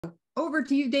over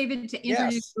to you, David, to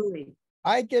introduce Uli.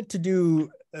 I get to do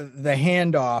the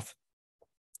handoff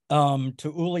to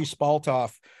Uli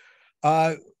Spalthoff.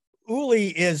 Uli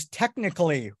is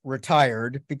technically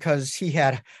retired because he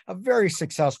had a very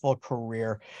successful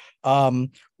career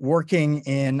working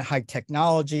in high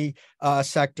technology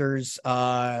sectors,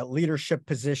 leadership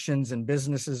positions in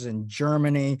businesses in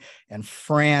Germany and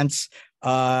France,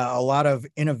 a lot of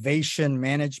innovation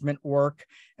management work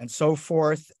and so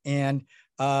forth. And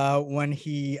when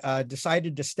he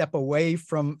decided to step away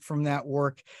from that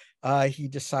work, he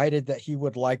decided that he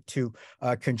would like to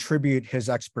contribute his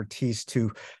expertise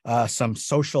to some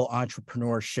social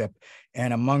entrepreneurship.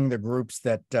 And among the groups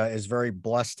that is very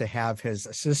blessed to have his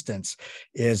assistance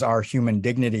is our human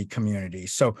dignity community.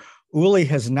 So Uli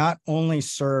has not only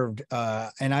served,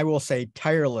 and I will say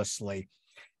tirelessly,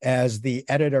 as the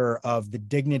editor of the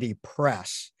Dignity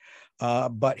Press,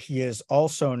 but he is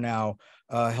also now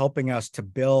helping us to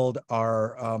build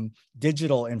our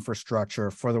digital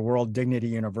infrastructure for the World Dignity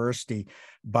University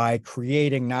by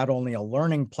creating not only a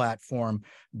learning platform,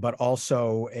 but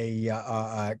also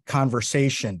a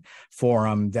conversation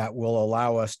forum that will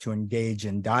allow us to engage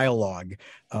in dialogue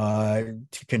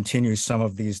to continue some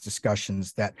of these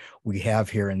discussions that we have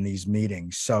here in these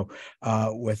meetings. So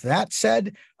with that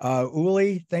said,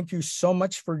 Uli, thank you so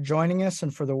much for joining us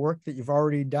and for the work that you've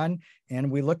already done. And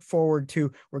we look forward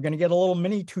to, we're going to get a little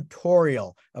mini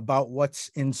tutorial about what's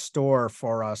in store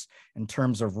for us in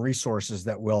terms of resources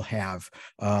that we'll have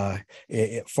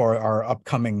for our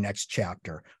upcoming next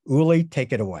chapter. Uli,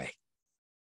 take it away.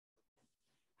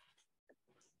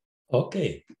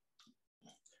 Okay.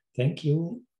 Thank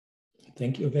you.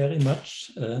 Thank you very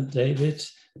much, David,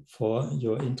 for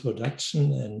your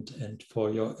introduction and for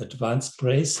your advanced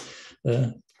praise.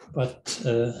 But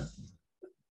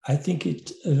I think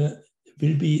it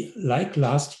will be like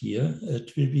last year.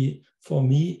 It will be, for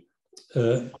me,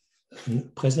 a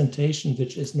presentation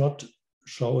which is not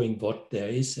showing what there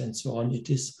is and so on.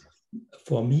 It is,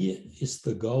 for me, is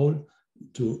the goal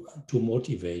to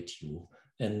motivate you.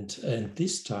 And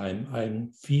this time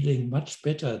I'm feeling much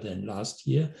better than last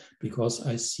year because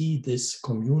I see this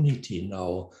community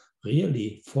now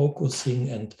really focusing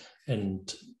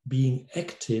and being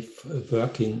active,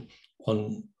 working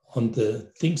on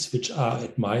the things which are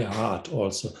at my heart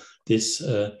also. This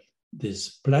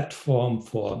platform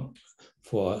for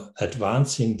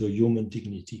advancing the human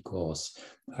dignity cause.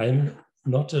 I'm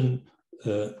not a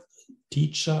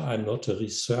teacher, I'm not a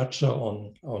researcher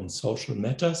on social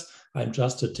matters. I'm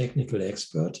just a technical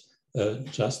expert.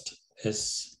 Just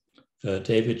as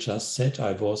David just said,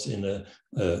 I was in a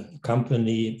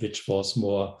company which was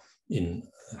more in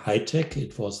high tech.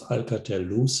 It was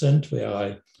Alcatel-Lucent, where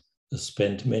I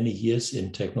spent many years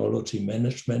in technology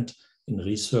management, in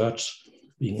research,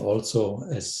 being also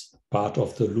as part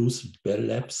of the Lucent Bell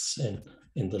Labs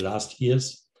in the last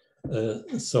years.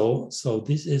 So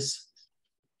this is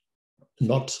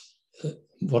not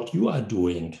what you are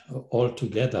doing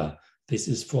altogether. This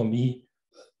is for me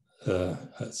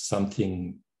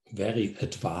something very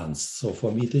advanced. So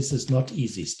for me, this is not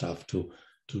easy stuff to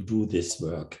do this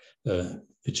work,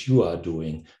 which you are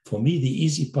doing. For me, the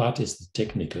easy part is the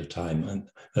technical time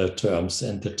and terms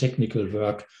and the technical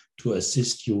work to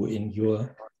assist you in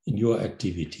your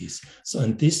activities. So,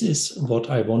 and this is what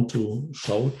I want to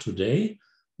show today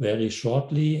very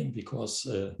shortly, because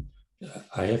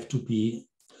I have to be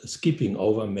skipping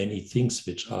over many things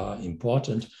which are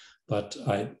important, but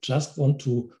I just want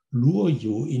to lure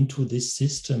you into this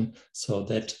system so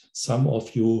that some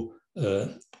of you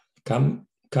come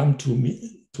to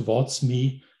me, towards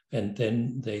me, and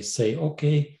then they say,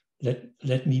 okay,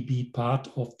 let me be part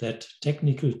of that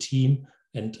technical team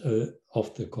and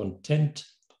of the content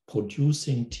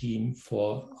producing team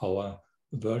for our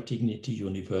World Dignity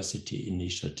University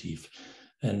initiative.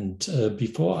 And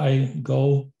before I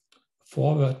go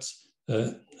forward,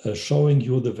 showing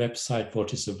you the website,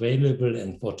 what is available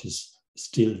and what is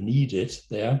still needed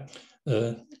there,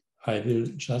 I will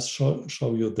just show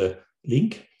you the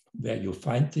link where you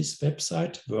find this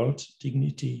website,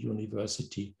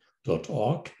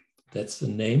 worlddignityuniversity.org. That's the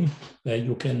name where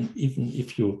you can, even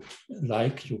if you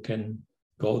like, you can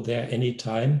go there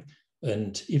anytime.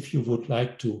 And if you would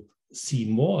like to see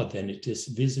more than it is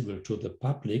visible to the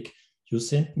public, you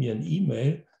send me an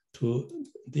email to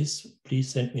this,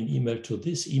 please send me an email to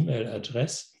this email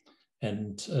address,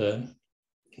 and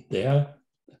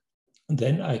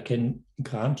then I can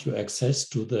grant you access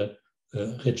to the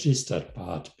registered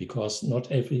part, because not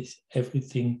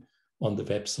everything on the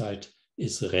website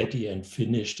is ready and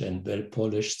finished and well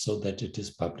polished so that it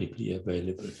is publicly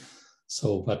available.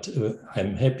 So, but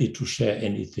I'm happy to share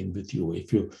anything with you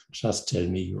if you just tell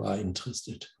me you are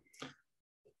interested.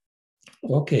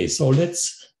 Okay, so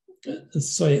let's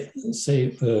say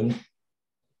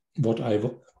what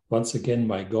once again,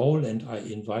 my goal, and I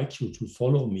invite you to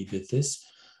follow me with this.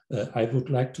 I would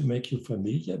like to make you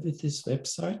familiar with this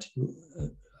website.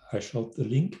 I showed the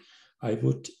link. I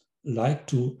would like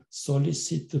to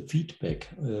solicit the feedback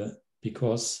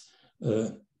because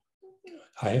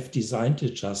I have designed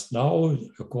it just now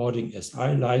according as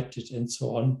I liked it and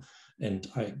so on. And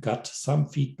I got some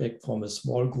feedback from a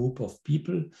small group of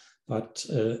people, but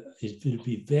it will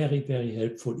be very, very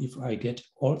helpful if I get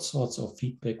all sorts of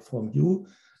feedback from you,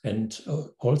 and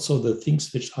also the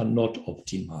things which are not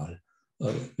optimal,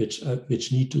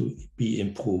 which need to be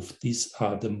improved. These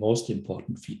are the most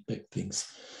important feedback things.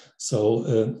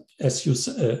 So as you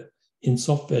in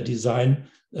software design,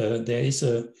 there is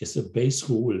a base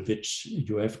rule which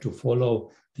you have to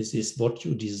follow. This is what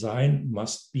you design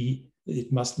must be,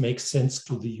 it must make sense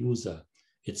to the user.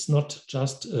 It's not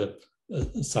just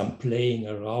some playing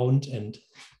around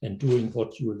and doing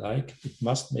what you like. It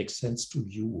must make sense to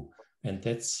you. And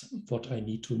that's what I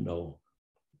need to know.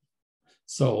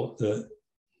 So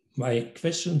my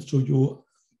question to you,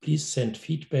 please send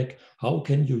feedback. How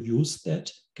can you use that?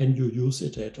 Can you use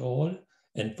it at all?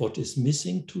 And what is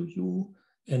missing to you?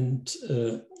 And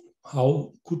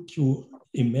how could you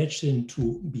imagine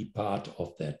to be part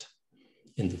of that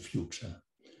in the future?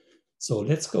 So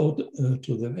let's go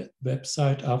to the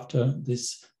website after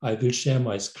this. I will share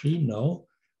my screen now.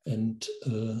 And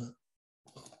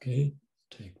okay,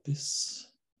 take this.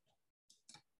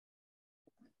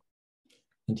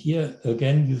 And here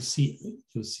again, you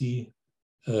see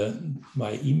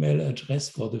my email address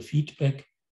for the feedback.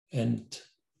 And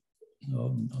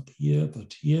no, not here,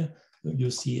 but here.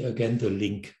 You see again the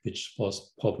link, which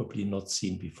was probably not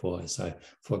seen before, as I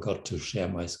forgot to share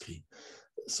my screen.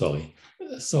 Sorry.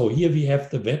 So here we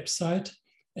have the website,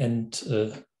 and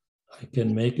I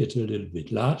can make it a little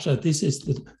bit larger. This is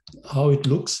how it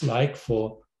looks like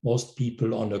for most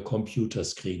people on a computer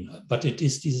screen, but it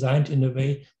is designed in a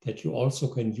way that you also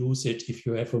can use it if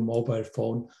you have a mobile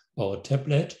phone or a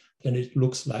tablet. Then it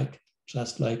looks like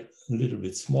just like a little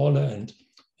bit smaller and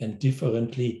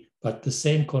differently, but the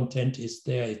same content is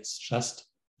there. It's just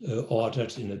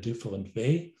ordered in a different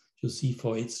way. You see,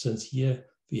 for instance, here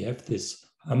we have this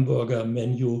hamburger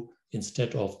menu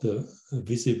instead of the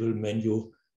visible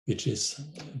menu, which is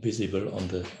visible on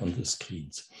the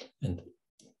screens. And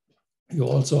you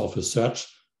also have a search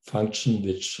function,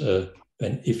 which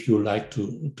if you like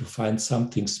to find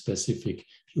something specific,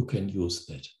 you can use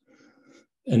that.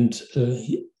 And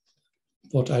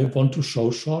what I want to show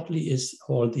shortly is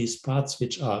all these parts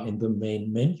which are in the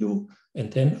main menu, and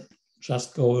then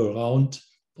just go around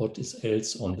what is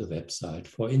else on the website.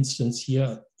 For instance,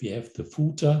 here we have the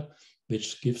footer,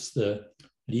 which gives the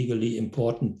legally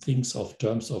important things of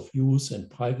terms of use and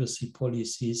privacy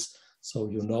policies. So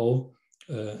you know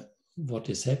what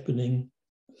is happening.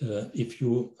 If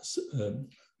you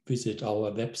visit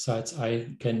our websites,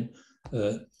 I can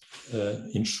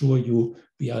ensure you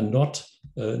we are not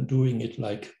doing it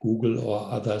like Google or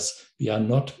others. We are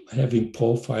not having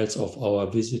profiles of our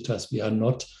visitors. We are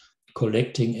not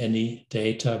collecting any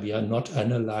data. We are not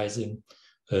analyzing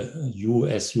you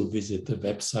as you visit the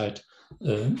website.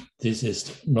 This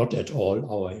is not at all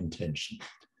our intention.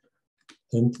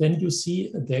 And then you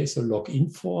see there is a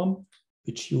login form,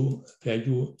 if you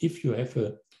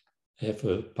have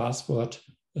a password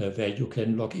where you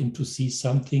can log in to see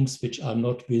some things which are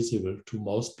not visible to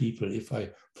most people. If I,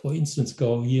 for instance,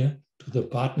 go here to the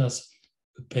partners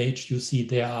page, you see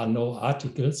there are no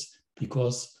articles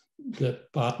because the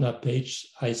partner page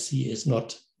I see is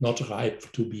not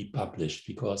ripe to be published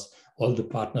because all the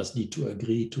partners need to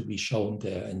agree to be shown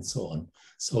there and so on.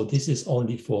 So this is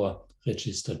only for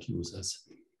registered users.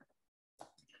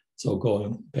 So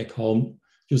going back home,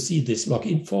 you see this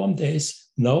login form, there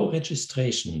is no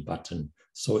registration button.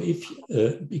 So if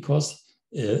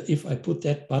I put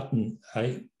that button,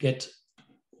 I get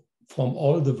from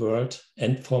all the world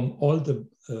and from all the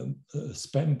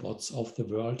spam bots of the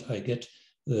world, I get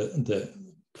the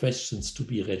questions to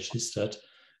be registered,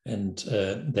 and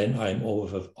then I'm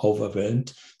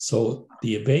overwhelmed. So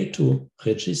the way to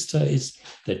register is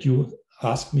that you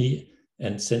ask me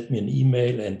and send me an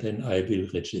email, and then I will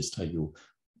register you.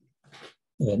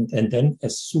 And then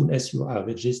as soon as you are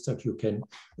registered, you can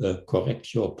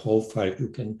correct your profile, you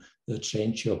can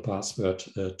change your password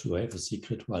to have a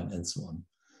secret one and so on.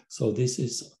 So this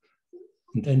is,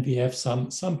 and then we have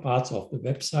some parts of the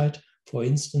website. For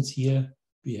instance, here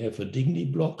we have a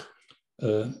Digni blog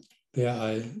where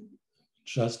I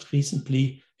just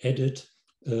recently added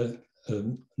a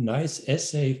nice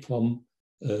essay from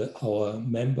our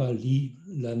member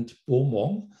Leland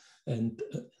Beaumont, and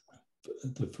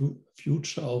the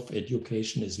future of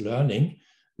education is learning,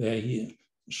 where he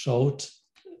showed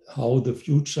how the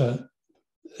future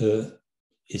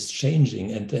is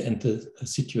changing and the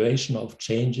situation of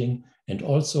changing. And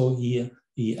also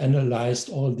he analyzed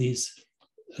all these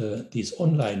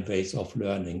online ways of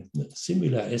learning,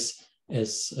 similar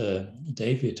as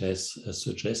David has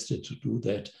suggested to do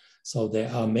that. So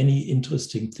there are many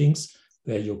interesting things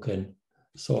where you can,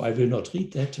 so I will not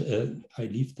read that, I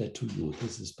leave that to you.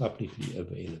 This is publicly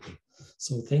available.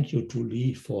 So thank you to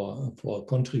Lee for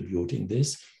contributing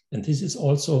this. And this is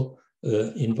also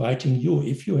inviting you,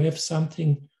 if you have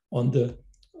something on the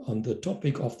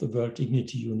topic of the World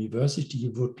Dignity University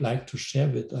you would like to share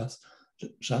with us,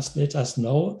 just let us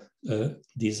know,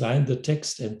 design the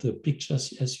text and the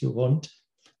pictures as you want,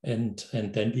 and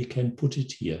then we can put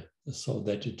it here so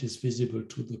that it is visible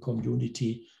to the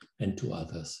community and to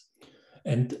others.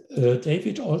 And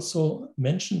David also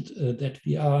mentioned that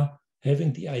we are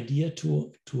having the idea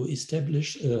to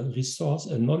establish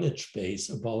a knowledge base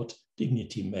about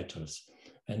dignity matters.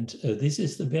 And this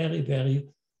is the very, very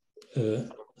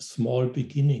small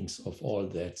beginnings of all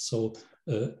that. So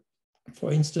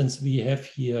for instance, we have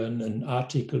here an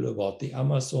article about the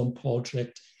Amazon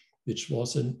project, which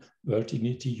was a World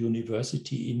Dignity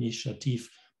University initiative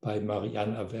by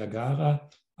Mariana Vergara.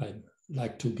 I'd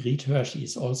like to greet her. She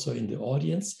is also in the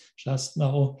audience just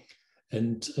now.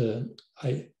 And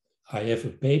I have a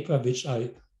paper which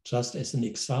I just as an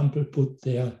example put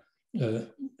there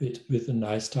with a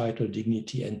nice title,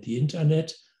 Dignity and the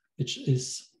Internet, which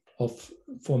is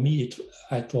for me,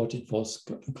 I thought it was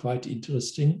quite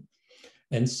interesting.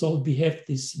 And so we have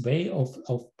this way of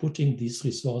putting these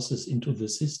resources into the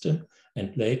system,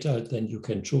 and later then you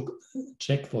can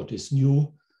check what is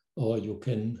new, or you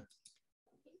can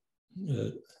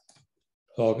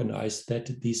organize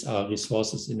that these are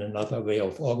resources in another way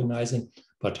of organizing.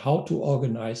 But how to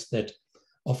organize that?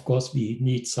 Of course, we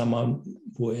need someone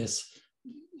who is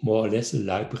more or less a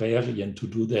librarian to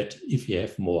do that if you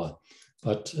have more.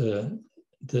 But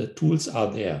the tools are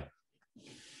there.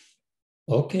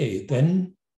 Okay,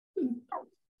 then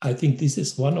I think this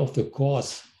is one of the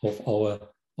cores of our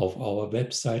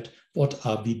website. What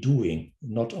are we doing?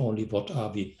 Not only what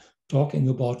are we talking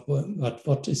about, but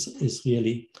what is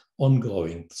really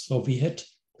ongoing. So we had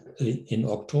in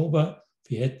October,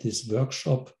 we had this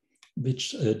workshop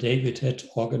which David had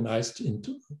organized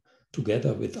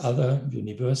together with other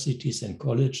universities and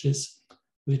colleges,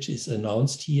 which is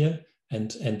announced here.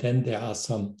 And then there are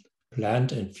some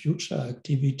planned and future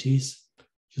activities.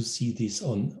 You see these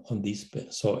on these.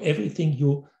 So everything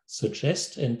you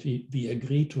suggest, and we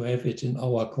agree to have it in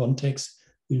our context,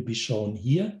 will be shown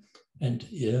here. And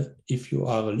if you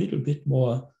are a little bit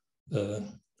more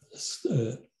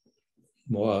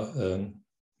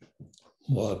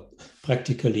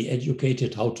practically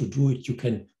educated how to do it, you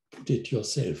can put it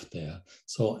yourself there.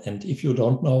 So, and if you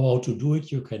don't know how to do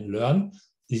it, you can learn.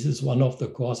 This is one of the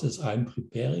courses I'm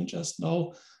preparing just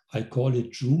now. I call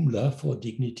it Joomla for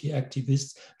dignity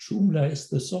activists. Joomla is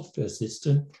the software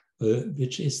system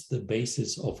which is the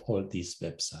basis of all these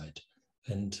websites.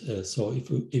 And so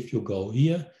if you go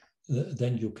here,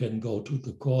 then you can go to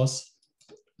the course.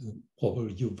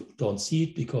 Probably you don't see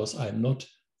it because I'm not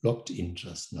logged in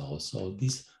just now. So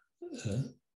this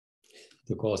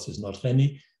the course is not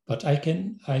ready, but I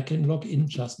can log in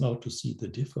just now to see the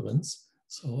difference.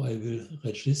 So I will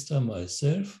register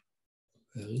myself.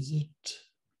 Where is it?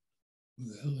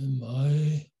 Where am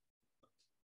I?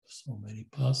 So many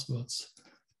passwords.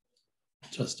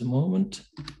 Just a moment.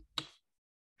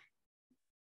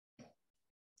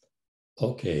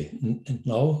 Okay, and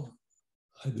now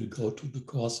I will go to the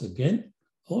course again.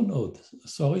 Oh no,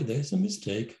 sorry, there's a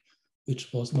mistake,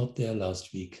 which was not there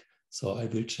last week. So I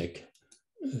will check.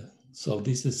 So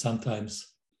this is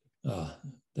sometimes,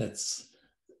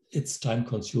 it's time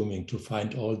consuming to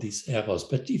find all these errors.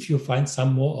 But if you find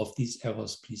some more of these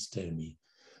errors, please tell me.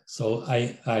 So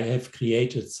I have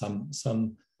created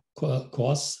some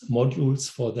course modules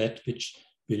for that, which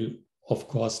will of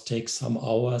course take some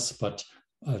hours, but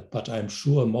I'm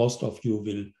sure most of you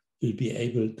will be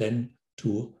able then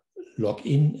to log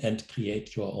in and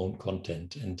create your own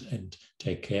content and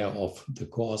take care of the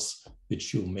course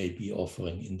which you may be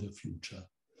offering in the future.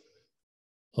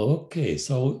 Okay,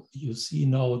 so you see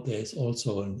now there's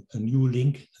also a new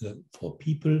link for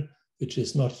people, which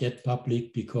is not yet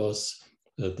public because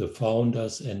the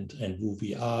founders and who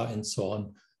we are and so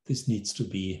on, this needs to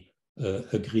be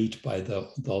agreed by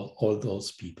all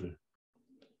those people.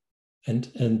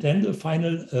 And then the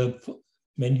final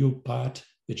menu part,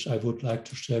 which I would like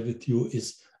to share with you, is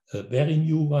a very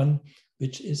new one,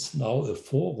 which is now a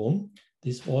forum.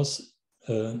 This was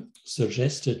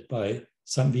suggested by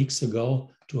some weeks ago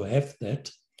to have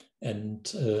that. And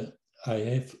I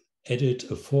have added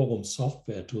a forum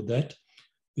software to that,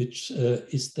 which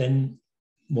is then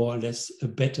more or less a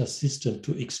better system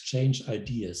to exchange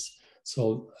ideas.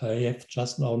 So I have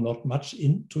just now not much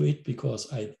into it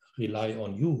because I rely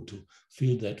on you to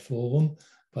fill that forum,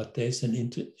 but there's an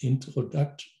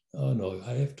introduction. Oh no,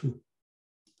 I have to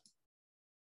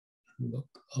log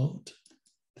out.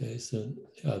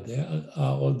 There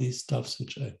are all these stuffs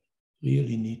which I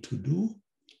really need to do.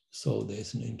 So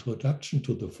there's an introduction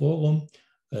to the forum,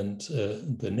 and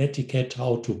the netiquette,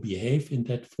 how to behave in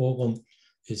that forum,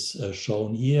 is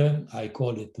shown here. I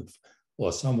call it,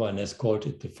 or someone has called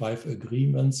it, the 5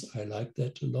 agreements. I like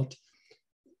that a lot.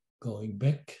 Going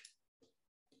back.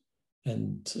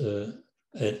 And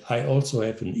I also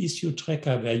have an issue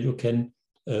tracker where you can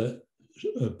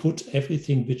put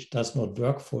everything which does not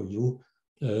work for you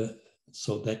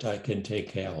so that I can take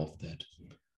care of that.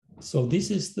 So this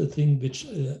is the thing which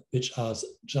are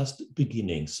just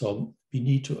beginning. So we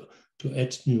need to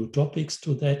add new topics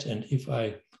to that. And if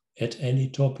I add any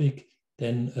topic,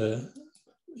 then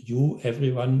you,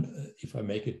 everyone, if I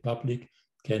make it public,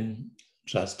 can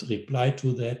just reply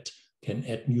to that, can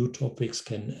add new topics,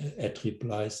 can add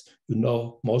replies. You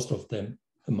know, most of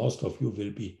you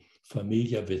will be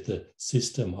familiar with the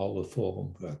system, how a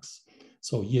forum works.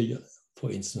 So here, for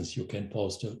instance, you can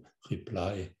post a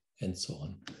reply and so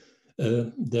on.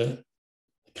 The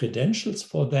credentials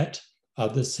for that are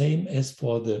the same as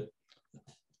for the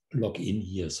login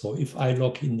here. So if I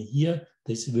log in here,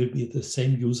 this will be the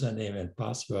same username and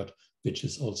password, which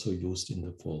is also used in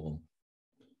the forum.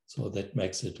 So that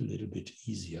makes it a little bit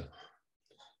easier.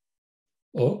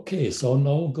 Okay, so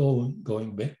now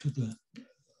going back to the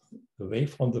away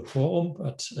from the forum,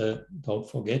 but don't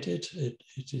forget it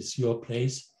is your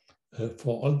place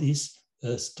for all these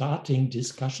starting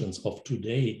discussions of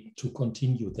today to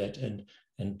continue that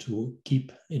and to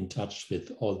keep in touch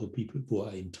with all the people who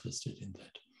are interested in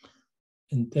that.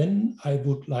 And then I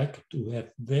would like to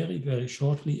have very, very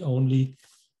shortly only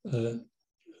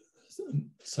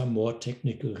some more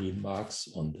technical remarks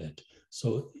on that.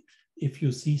 So if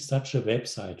you see such a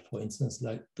website, for instance,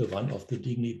 like the one of the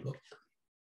Digni blog,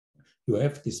 you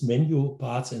have these menu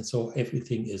parts, and so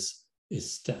everything is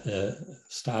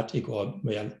static or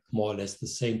more or less the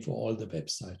same for all the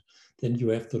website. Then you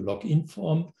have the login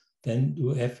form. Then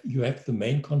you have the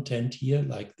main content here,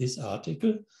 like this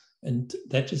article, and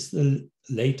that is the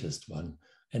latest one.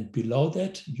 And below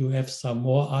that, you have some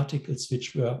more articles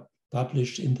which were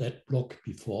published in that blog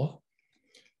before.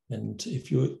 And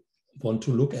if you want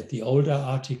to look at the older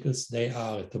articles, they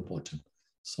are at the bottom.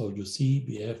 So you see,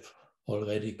 we have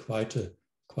already quite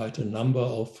a number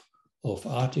of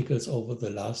articles over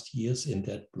the last years in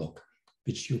that blog,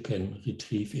 which you can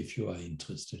retrieve if you are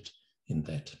interested in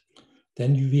that.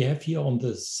 Then we have here on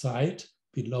the side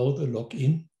below the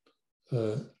login,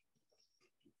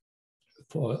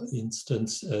 for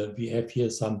instance, we have here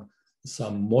some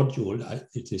module.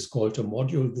 It is called a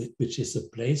module, which is a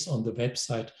place on the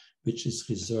website which is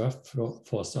reserved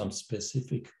for some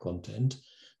specific content.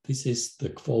 This is the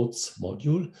quotes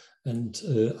module, and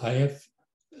I have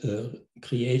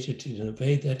created it in a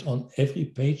way that on every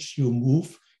page you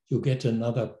move, you get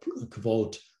another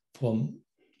quote from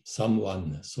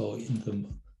someone. So in the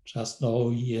just now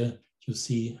here, you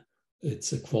see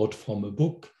it's a quote from a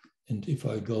book. And if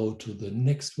I go to the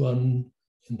next one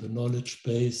in the knowledge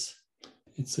base,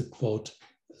 it's a quote.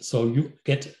 So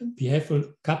we have a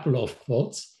couple of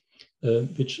quotes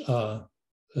which are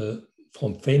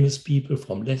from famous people,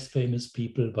 from less famous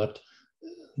people, but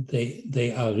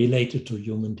they are related to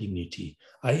human dignity.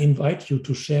 I invite you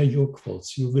to share your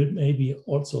quotes. You will maybe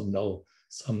also know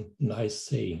some nice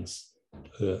sayings,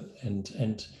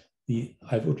 and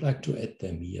I would like to add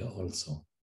them here also.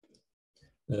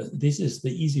 This is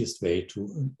the easiest way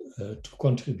to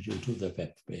contribute to the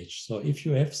web page. So if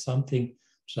you have something,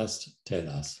 just tell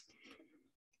us.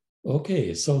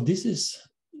 Okay, so this is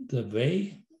the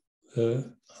way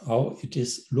how it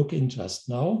is looking just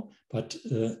now, but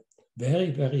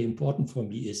very, very important for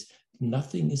me is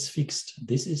nothing is fixed.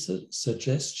 This is a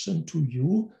suggestion to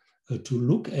you to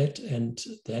look at and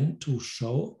then to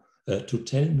show, to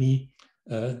tell me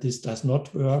this does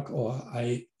not work, or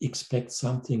I expect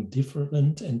something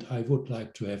different and I would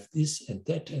like to have this and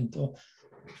that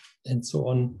and so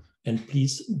on. And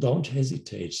please don't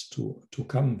hesitate to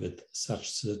come with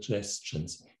such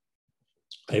suggestions.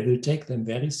 I will take them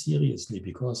very seriously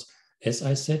because as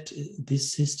I said,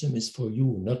 this system is for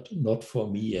you, not for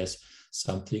me as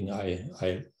something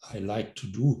I like to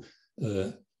do.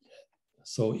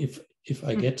 So if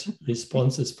I get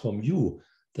responses from you,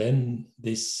 then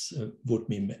this would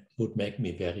make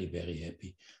me very, very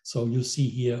happy. So you see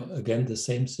here again the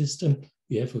same system.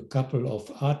 We have a couple of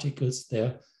articles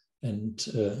there, and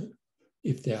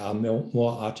if there are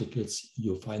more articles,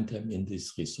 you find them in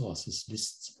these resources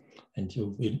lists, and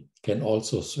you can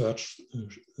also search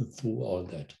through all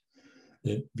that.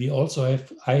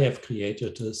 I have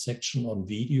created a section on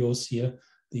videos here.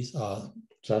 These are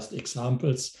just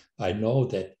examples. I know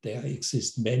that there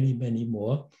exist many, many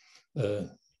more.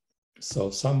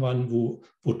 So someone who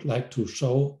would like to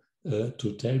show,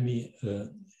 to tell me,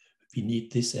 we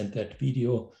need this and that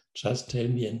video, just tell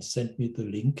me and send me the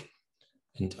link,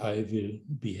 and I will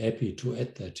be happy to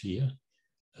add that here.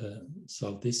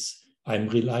 So this, I'm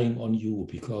relying on you,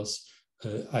 because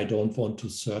I don't want to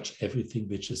search everything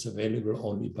which is available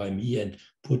only by me and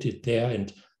put it there,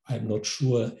 and I'm not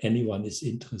sure anyone is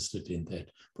interested in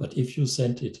that. But if you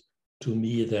send it to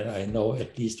me, then I know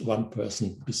at least one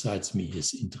person besides me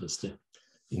is interested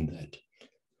in that.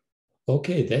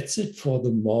 Okay, that's it for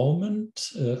the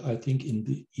moment. I think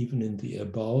even in the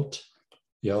about,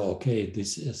 yeah, okay,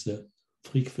 this is a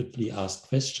frequently asked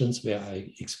questions where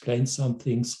I explain some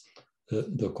things.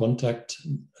 The contact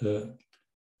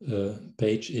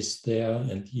page is there,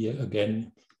 and here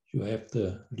again you have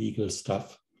the legal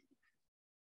stuff.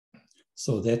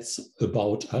 So that's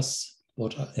about us,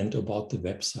 and about the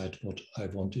website, what I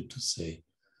wanted to say.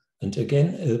 And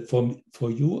again,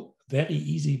 for you, very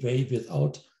easy way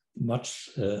without much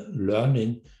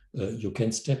learning, you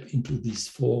can step into these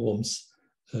forums.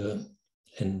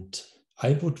 And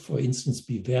I would, for instance,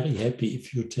 be very happy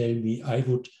if you tell me I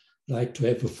would like to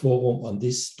have a forum on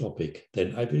this topic,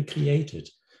 then I will create it.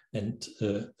 And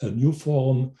a new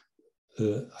forum,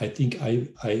 I think I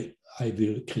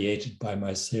will create it by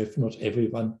myself, not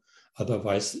everyone.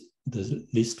 Otherwise, the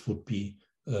list would be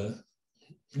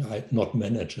not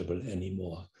manageable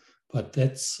anymore. But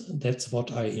that's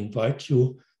what I invite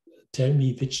you. Tell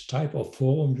me which type of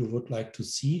forum you would like to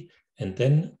see, and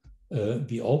then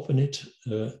we open it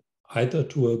either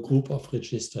to a group of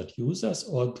registered users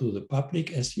or to the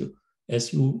public as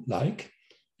you like,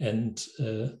 and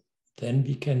then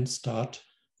we can start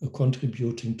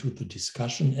contributing to the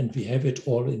discussion, and we have it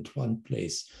all in one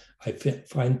place. I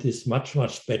find this much,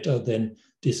 much better than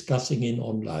discussing in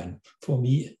online. For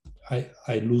me,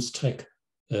 I lose track.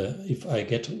 If I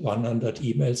get 100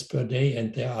 emails per day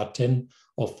and there are 10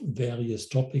 of various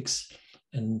topics,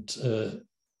 and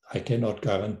I cannot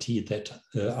guarantee that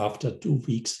after 2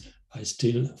 weeks, I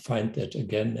still find that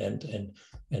again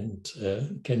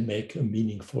and can make a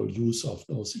meaningful use of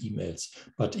those emails.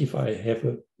 But if I have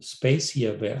a space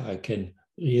here where I can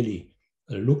really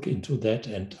look into that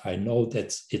and I know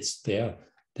that it's there,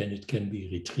 then it can be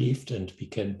retrieved and we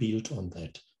can build on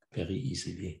that very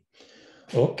easily.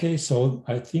 Okay, so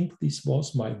I think this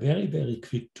was my very, very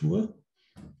quick tour.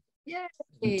 Yay,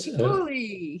 And,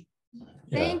 Uli,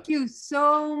 thank you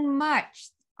so much.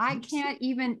 I can't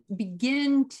even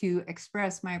begin to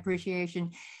express my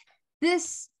appreciation.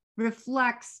 This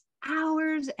reflects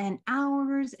hours and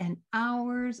hours and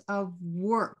hours of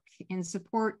work in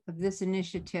support of this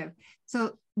initiative.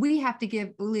 So we have to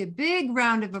give Uli a big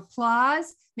round of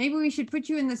applause. Maybe we should put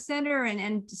you in the center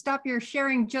and stop your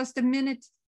sharing just a minute,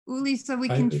 Uli, so we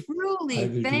can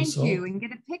truly thank you and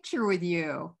get a picture with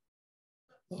you.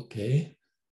 Okay,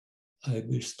 I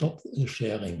will stop the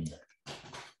sharing.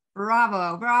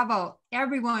 Bravo, bravo.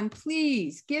 Everyone,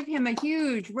 please give him a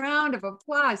huge round of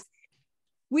applause.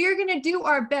 We are going to do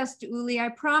our best, Uli. I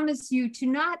promise you to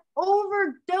not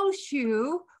overdose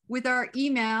you with our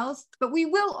emails, but we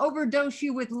will overdose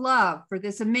you with love for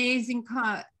this amazing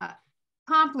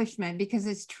accomplishment, because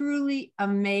it's truly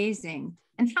amazing.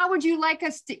 And how would you like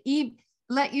us to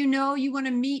let you know you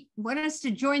want us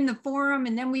to join the forum,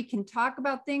 and then we can talk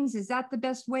about things? Is that the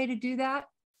best way to do that?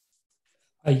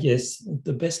 Yes,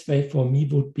 the best way for me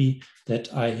would be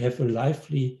that I have a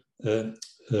lively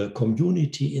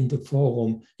community in the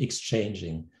forum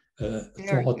exchanging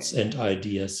thoughts and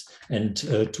ideas. And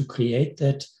to create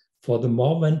that, for the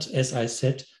moment, as I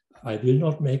said, I will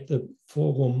not make the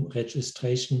forum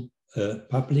registration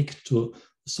public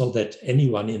so that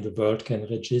anyone in the world can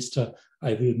register.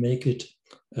 I will make it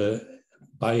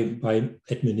by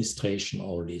administration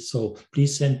only. So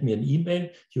please send me an email.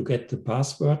 You get the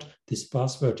password. This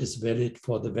password is valid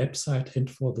for the website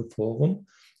and for the forum.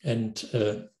 And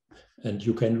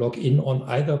you can log in on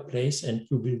either place, and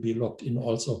you will be logged in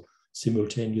also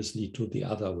simultaneously to the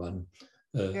other one.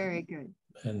 Very good.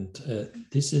 And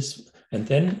this is, and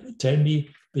then tell me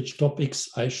which topics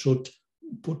I should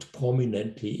put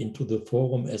prominently into the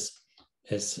forum as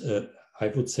I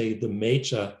would say the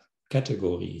major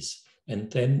categories. And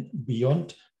then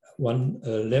beyond one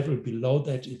level below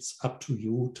that, it's up to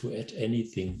you to add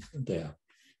anything there.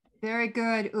 Very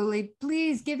good, Uli.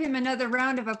 Please give him another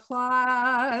round of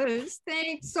applause.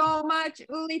 Thanks so much,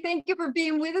 Uli. Thank you for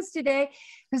being with us today,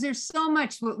 because there's so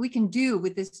much what we can do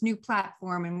with this new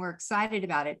platform, and we're excited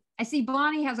about it. I see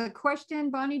Bonnie has a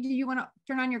question. Bonnie, do you want to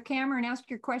turn on your camera and ask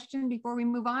your question before we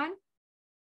move on?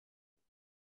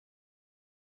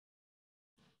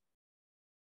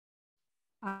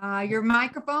 Your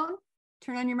microphone,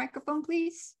 turn on your microphone,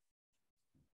 please.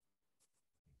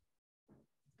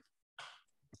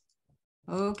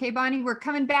 Okay, Bonnie, we're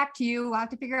coming back to you. We'll have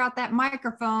to figure out that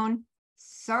microphone.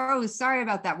 So sorry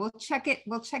about that. We'll check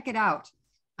it out.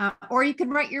 Or you can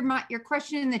write your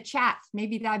question in the chat.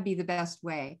 Maybe that'd be the best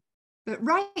way. But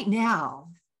right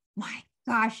now, my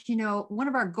gosh, you know, one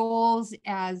of our goals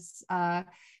as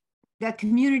the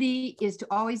community is to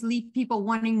always leave people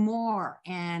wanting more.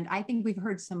 And I think we've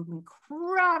heard some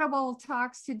incredible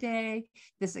talks today,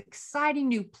 this exciting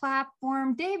new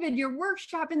platform. David, your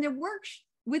workshop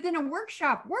within a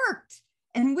workshop worked,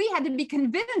 and we had to be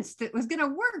convinced it was going to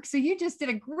work. So you just did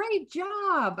a great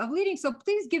job of leading. So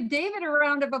please give David a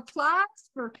round of applause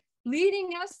for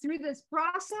leading us through this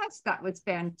process. That was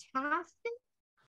fantastic.